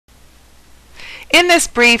In this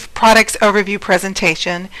brief products overview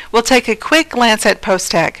presentation, we'll take a quick glance at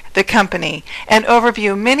Postek, the company, and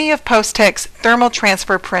overview many of Postek's thermal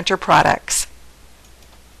transfer printer products.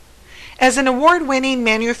 As an award-winning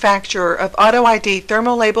manufacturer of auto ID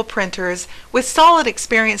thermal label printers with solid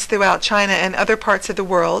experience throughout China and other parts of the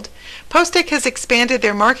world, Postek has expanded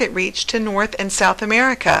their market reach to North and South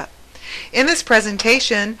America. In this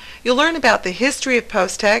presentation, you'll learn about the history of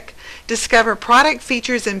Postek, discover product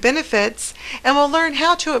features and benefits, and we'll learn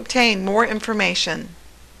how to obtain more information.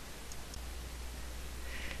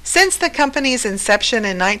 Since the company's inception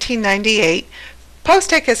in 1998,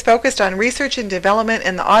 Postek has focused on research and development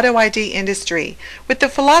in the auto ID industry with the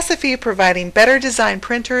philosophy of providing better designed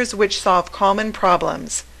printers which solve common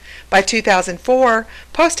problems. By 2004,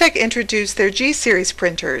 Postek introduced their G-Series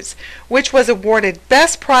printers, which was awarded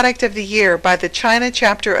Best Product of the Year by the China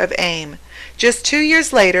chapter of AIM. Just 2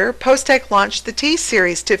 years later, Postek launched the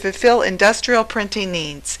T-Series to fulfill industrial printing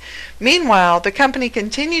needs. Meanwhile, the company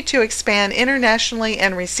continued to expand internationally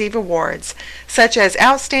and receive awards, such as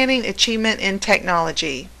Outstanding Achievement in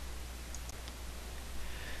Technology.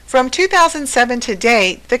 From 2007 to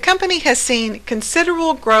date, the company has seen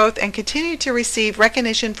considerable growth and continued to receive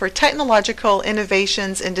recognition for technological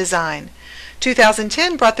innovations in design.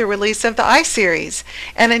 2010 brought the release of the I-Series,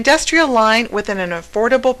 an industrial line with an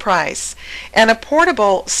affordable price, and a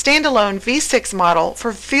portable standalone V6 model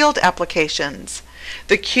for field applications.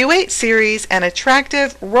 The Q8 series, an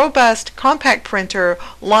attractive, robust, compact printer,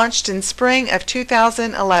 launched in spring of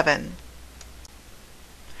 2011.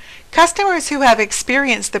 Customers who have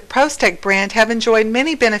experienced the Postek brand have enjoyed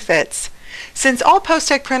many benefits. Since all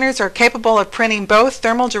Postek printers are capable of printing both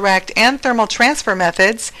thermal direct and thermal transfer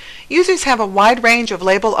methods, users have a wide range of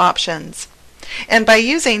label options. And by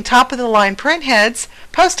using top-of-the-line print heads,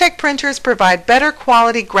 Postek printers provide better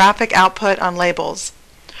quality graphic output on labels.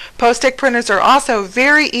 Postek printers are also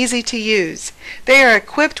very easy to use. They are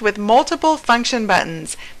equipped with multiple function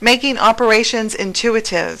buttons, making operations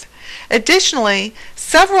intuitive. Additionally,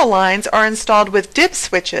 several lines are installed with dip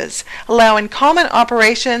switches, allowing common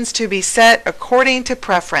operations to be set according to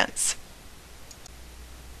preference.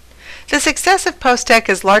 The success of Postek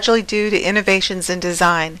is largely due to innovations in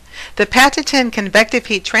design. The patented convective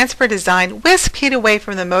heat transfer design whisks heat away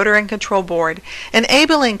from the motor and control board,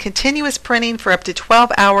 enabling continuous printing for up to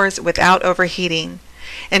 12 hours without overheating.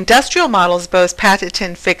 Industrial models boast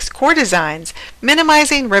patented fixed core designs,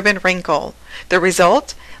 minimizing ribbon wrinkle. The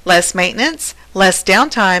result? Less maintenance, less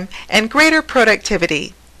downtime, and greater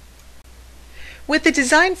productivity. With the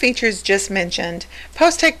design features just mentioned,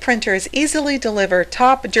 Postek printers easily deliver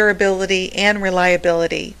top durability and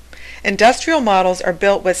reliability. Industrial models are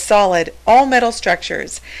built with solid, all-metal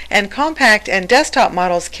structures, and compact and desktop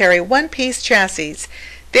models carry one-piece chassis,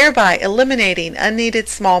 thereby eliminating unneeded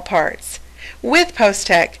small parts. With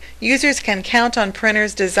Postek, users can count on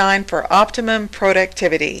printers designed for optimum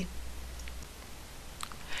productivity.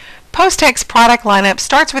 Postek's product lineup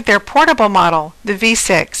starts with their portable model, the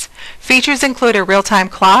V6. Features include a real-time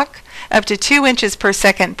clock, up to 2 inches per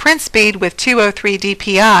second print speed with 203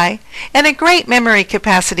 DPI, and a great memory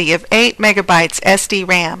capacity of 8 megabytes SD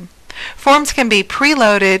RAM. Forms can be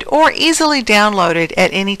preloaded or easily downloaded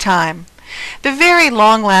at any time. The very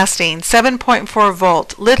long-lasting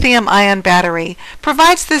 7.4-volt lithium-ion battery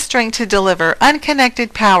provides the strength to deliver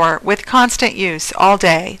unconnected power with constant use all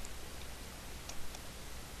day.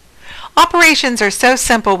 Operations are so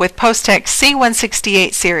simple with Postek's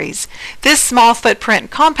C168 series. This small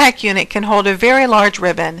footprint compact unit can hold a very large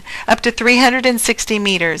ribbon, up to 360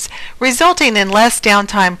 meters, resulting in less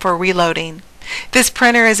downtime for reloading. This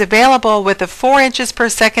printer is available with a 4 inches per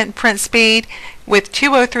second print speed with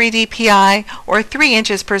 203 DPI or 3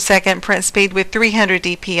 inches per second print speed with 300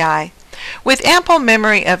 DPI. With ample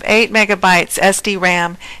memory of 8 megabytes SD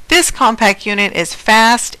RAM, this compact unit is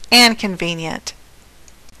fast and convenient.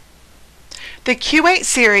 The Q8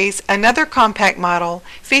 series, another compact model,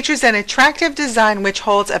 features an attractive design which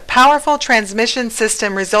holds a powerful transmission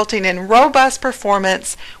system resulting in robust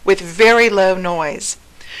performance with very low noise.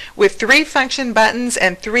 With 3 function buttons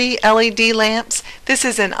and 3 LED lamps, this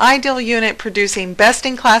is an ideal unit producing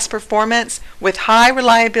best-in-class performance with high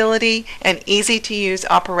reliability and easy-to-use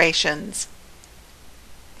operations.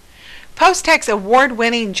 Postek's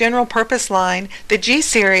award-winning general-purpose line, the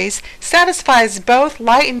G-Series, satisfies both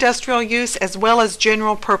light industrial use as well as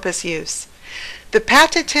general-purpose use. The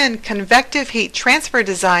patented convective heat transfer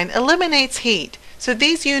design eliminates heat, so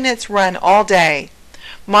these units run all day.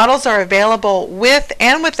 Models are available with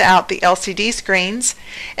and without the LCD screens,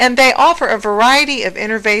 and they offer a variety of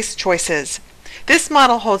interface choices. This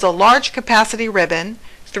model holds a large capacity ribbon,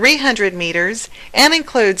 300 meters, and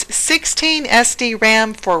includes 16 SD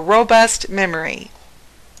RAM for robust memory.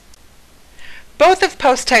 Both of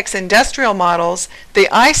Postek's industrial models, the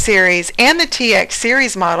I-Series and the TX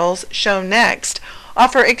Series models shown next,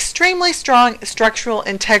 offer extremely strong structural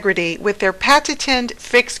integrity with their patented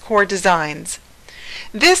fixed core designs.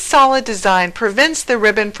 This solid design prevents the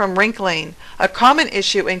ribbon from wrinkling, a common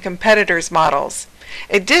issue in competitors' models.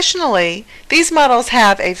 Additionally, these models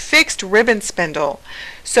have a fixed ribbon spindle,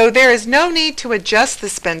 so there is no need to adjust the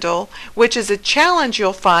spindle, which is a challenge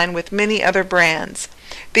you'll find with many other brands.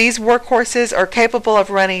 These workhorses are capable of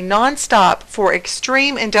running non-stop for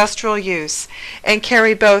extreme industrial use and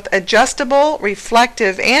carry both adjustable,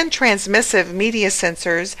 reflective, and transmissive media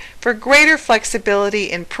sensors for greater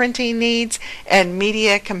flexibility in printing needs and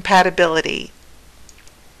media compatibility.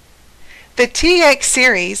 The TX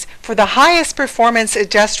series, for the highest performance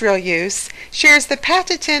industrial use, shares the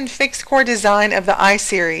patented fixed core design of the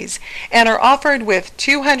I-Series and are offered with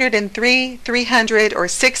 203, 300, or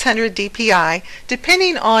 600 DPI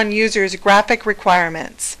depending on users' graphic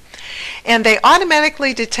requirements. And they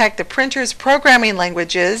automatically detect the printer's programming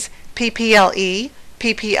languages, PPLE,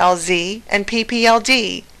 PPLZ, and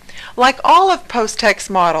PPLD. Like all of Postek's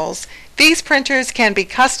models, these printers can be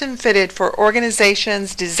custom fitted for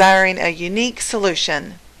organizations desiring a unique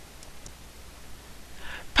solution.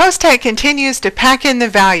 Postek continues to pack in the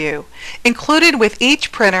value. Included with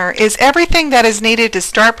each printer is everything that is needed to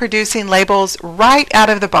start producing labels right out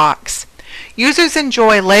of the box. Users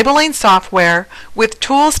enjoy labeling software with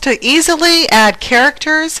tools to easily add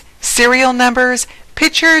characters, serial numbers,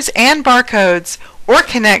 pictures, and barcodes, or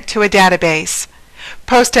connect to a database.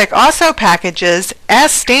 Postek also packages,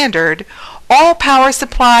 as standard, all power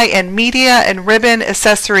supply and media and ribbon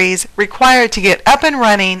accessories required to get up and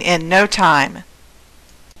running in no time.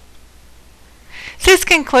 This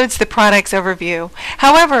concludes the product's overview.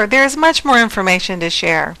 However, there is much more information to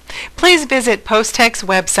share. Please visit Postek's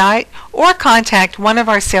website or contact one of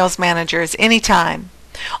our sales managers anytime.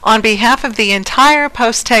 On behalf of the entire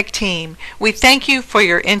Postek team, we thank you for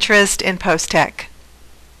your interest in Postek.